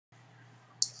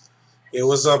Hey,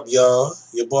 what's up, y'all?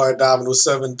 Your boy Domino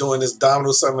 7 doing this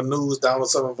Domino 7 news, Domino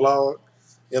 7 vlog.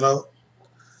 You know?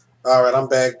 Alright, I'm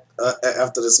back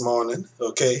after this morning.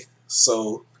 Okay.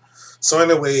 So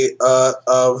anyway,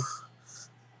 I'm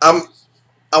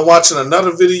I'm watching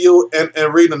another video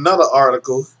and reading another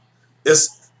article.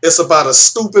 It's about a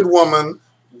stupid woman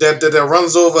that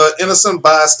runs over an innocent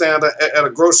bystander at a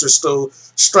grocery store,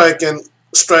 striking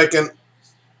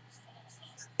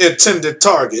intended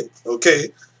target.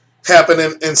 Okay.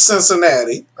 Happening in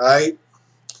Cincinnati. Alright.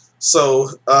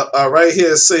 So right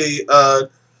here say I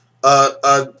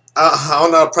don't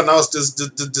know how to pronounce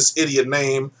this idiot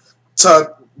name.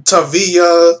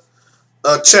 Tavia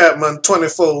Chapman,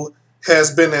 24, has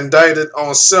been indicted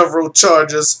on several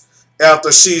charges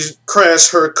after she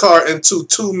crashed her car into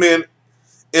two men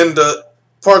in the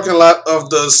parking lot of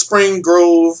the Spring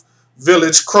Grove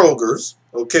Village Kroger's.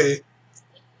 Okay,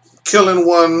 killing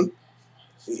one.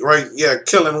 Right? Yeah,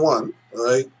 killing one. All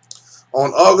right.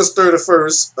 On August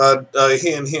 31st,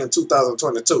 here in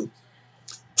 2022,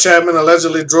 Chapman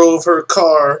allegedly drove her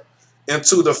car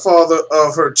into the father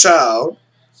of her child,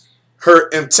 her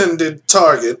intended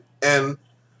target, and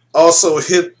also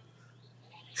hit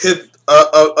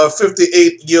a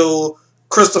 58-year-old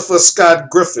Christopher Scott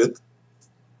Griffith,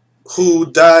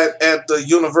 who died at the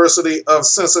University of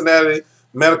Cincinnati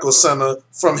Medical Center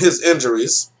from his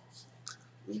injuries.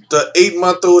 The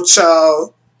 8-month-old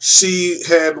child she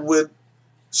had with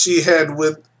the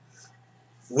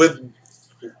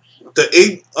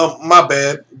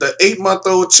the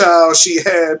 8-month-old child she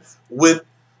had with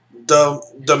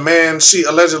the man she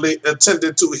allegedly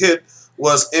intended to hit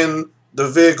was in the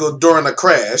vehicle during the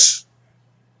crash.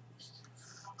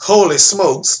 Holy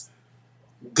smokes.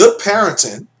 Good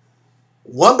parenting.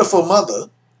 Wonderful mother.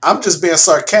 I'm just being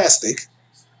sarcastic.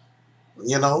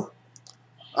 You know?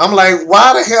 I'm like,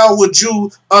 why the hell would you,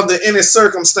 under any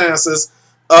circumstances,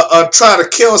 try to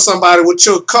kill somebody with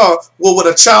your car with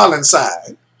a child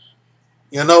inside?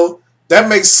 You know? That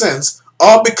makes sense.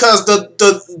 All because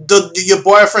your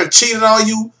boyfriend cheated on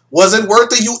you? Was it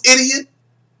worth it, you idiot?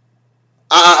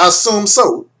 I assume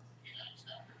so.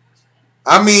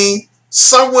 I mean,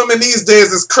 some women these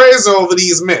days is crazy over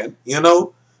these men, you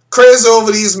know? Crazy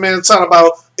over these men talking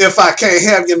about, if I can't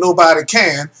have you, nobody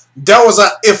can. That was a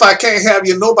if I can't have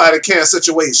you, nobody can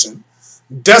situation.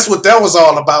 That's what that was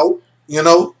all about, you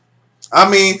know? I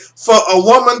mean, for a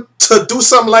woman to do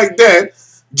something like that,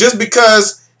 just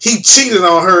because he cheated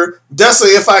on her, that's a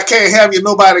if I can't have you,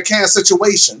 nobody can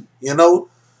situation, you know?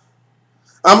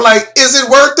 I'm like, is it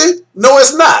worth it? No,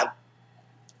 it's not.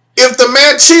 If the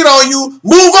man cheat on you,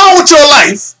 move on with your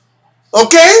life.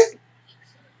 Okay?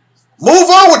 Move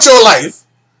on with your life.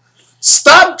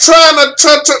 Stop trying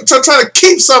to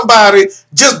keep somebody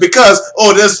just because,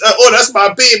 that's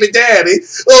my baby daddy.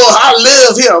 Oh, I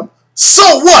love him.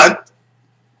 So what?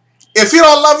 If he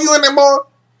don't love you anymore,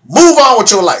 move on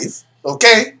with your life.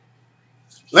 Okay?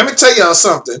 Let me tell y'all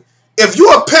something. If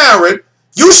you're a parent,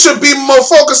 you should be more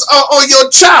focused on your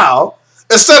child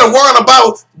instead of worrying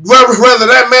about whether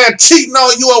that man cheating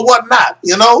on you or whatnot,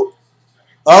 you know?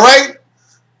 All right?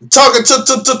 I'm talking to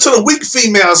the weak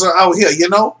females out here, you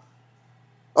know?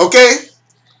 Okay?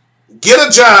 Get a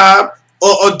job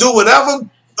or do whatever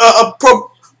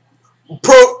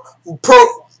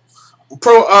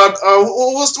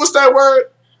what's that word?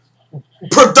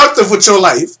 Productive with your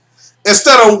life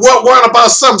instead of worrying about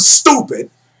something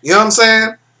stupid. You know what I'm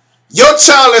saying? Your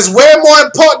child is way more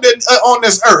important on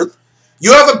this earth.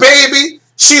 You have a baby,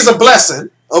 she's a blessing,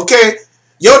 okay?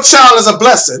 Your child is a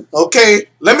blessing, okay?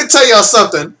 Let me tell y'all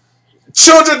something.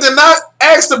 Children did not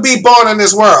ask to be born in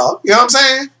this world. You know what I'm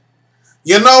saying?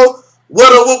 You know,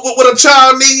 what a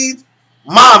child needs?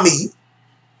 Mommy.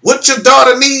 What your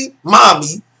daughter need?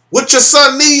 Mommy. What your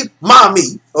son need?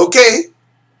 Mommy. Okay?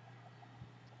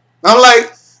 I'm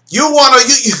like, you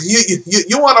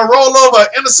wanna roll over an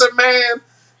innocent man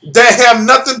that have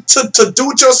nothing to do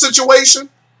with your situation?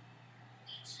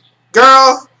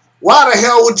 Girl, why the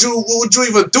hell would you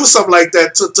even do something like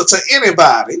that to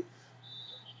anybody?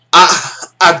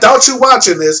 I doubt you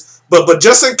watching this, but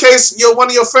just in case one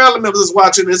of your family members is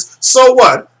watching this, so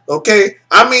what? Okay,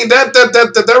 I mean that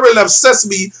really upsets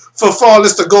me for all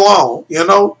this to go on, you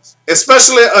know,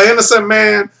 especially an innocent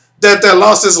man that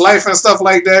lost his life and stuff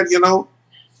like that, you know.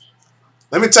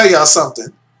 Let me tell y'all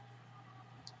something.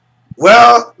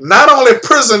 Well, not only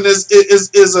prison is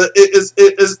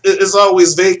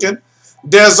always vacant,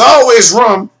 there's always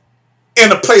room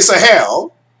in a place of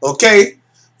hell. Okay,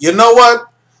 you know what?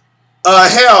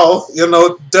 Hell, you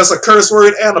know, that's a curse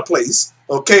word and a place.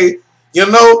 Okay, you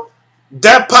know,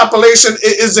 that population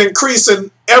is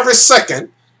increasing every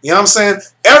second. You know what I'm saying?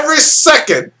 Every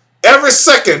second Every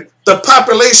second, the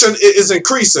population is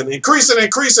increasing, increasing,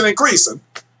 increasing, increasing.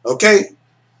 Okay,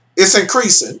 it's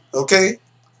increasing. Okay,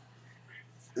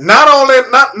 not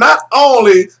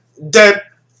only that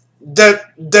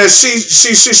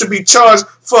she should be charged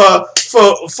for a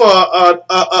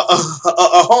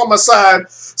homicide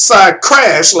side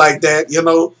crash like that. You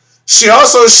know, she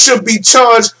also should be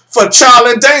charged for child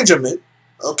endangerment.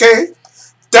 Okay,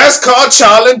 that's called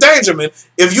child endangerment.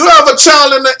 If you have a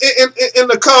child in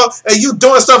the car and you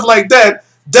doing stuff like that,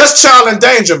 that's child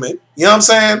endangerment. You know what I'm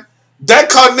saying? That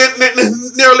car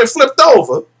nearly flipped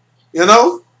over. You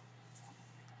know?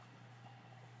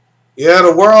 Yeah,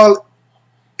 the world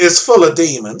is full of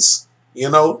demons. You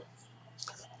know?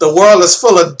 The world is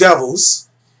full of devils.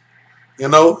 You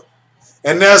know?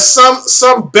 And there's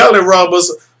some belly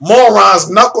rubbers, morons,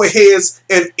 knuckleheads,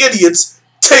 and idiots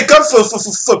take up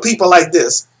for people like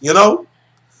this. You know?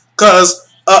 Because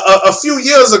a few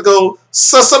years ago,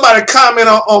 somebody commented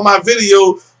on my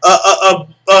video,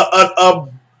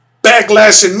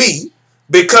 backlashing me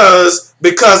because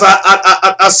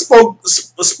I spoke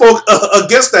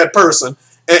against that person,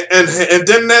 and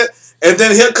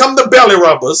then here come the belly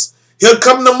rubbers, here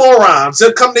come the morons,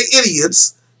 here come the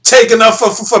idiots taking up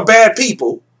for bad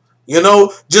people. You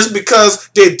know, just because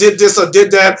they did this or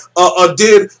did that or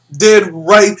did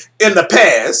right in the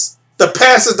past. The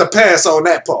past is the past on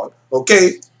that part.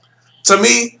 Okay, to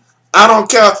me, I don't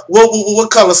care what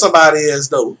color somebody is,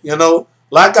 though. You know,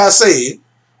 like I said,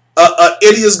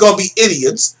 idiots gonna be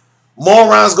idiots,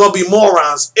 morons gonna be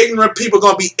morons, ignorant people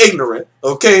gonna be ignorant.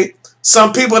 Okay,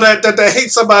 some people that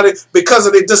hate somebody because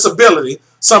of their disability,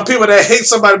 some people that hate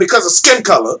somebody because of skin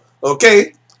color.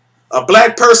 Okay, a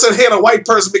black person hate a white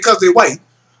person because they're white.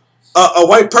 A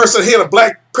white person hate a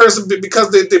black person because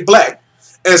they're black,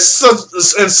 and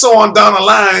so on down the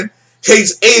line.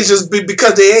 Hates Asians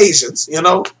because they're Asians. You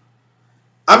know,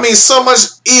 I mean, so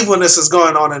much evilness is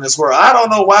going on in this world. I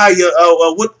don't know why you.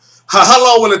 How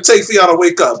long will it take for y'all to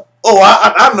wake up? Oh,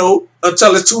 I know,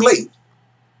 until it's too late.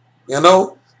 You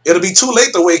know, it'll be too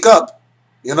late to wake up.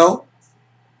 You know,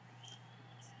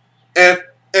 and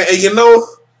you know,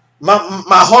 my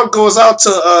heart goes out to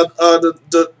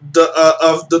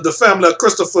the family of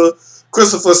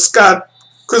Christopher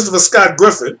Scott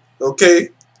Griffin. Okay,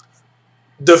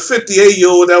 the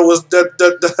 58-year-old that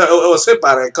was hit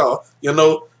by that car. You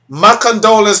know, my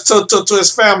condolence to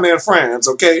his family and friends.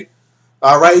 Okay,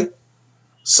 all right.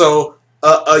 So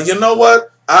you know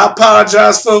what? I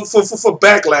apologize for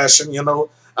backlashing. You know,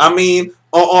 I mean,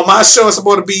 on my show it's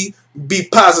supposed to be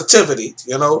positivity.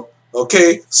 You know,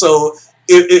 okay. So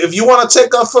if you want to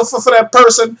take up for that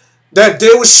person that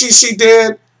did what she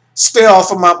did, stay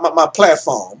off of my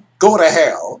platform. Go to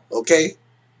hell. Okay.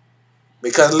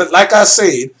 Because, like I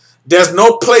said, there's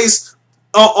no place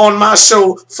on my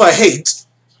show for hate.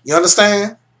 You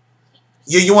understand?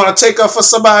 You want to take up for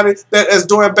somebody that is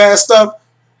doing bad stuff?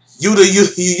 You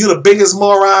the biggest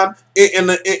moron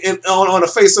on the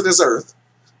face of this earth.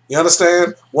 You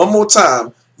understand? One more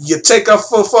time. You take up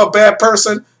for a bad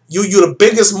person. You the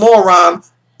biggest moron,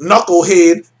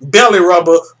 knucklehead, belly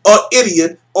rubber, or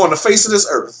idiot on the face of this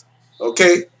earth.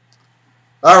 Okay?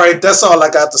 All right. That's all I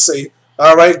got to say.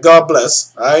 All right, God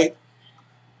bless. All right,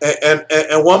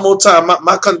 and one more time,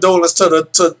 my condolence to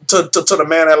the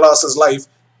man that lost his life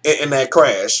in that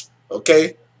crash.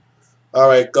 Okay, all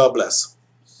right, God bless.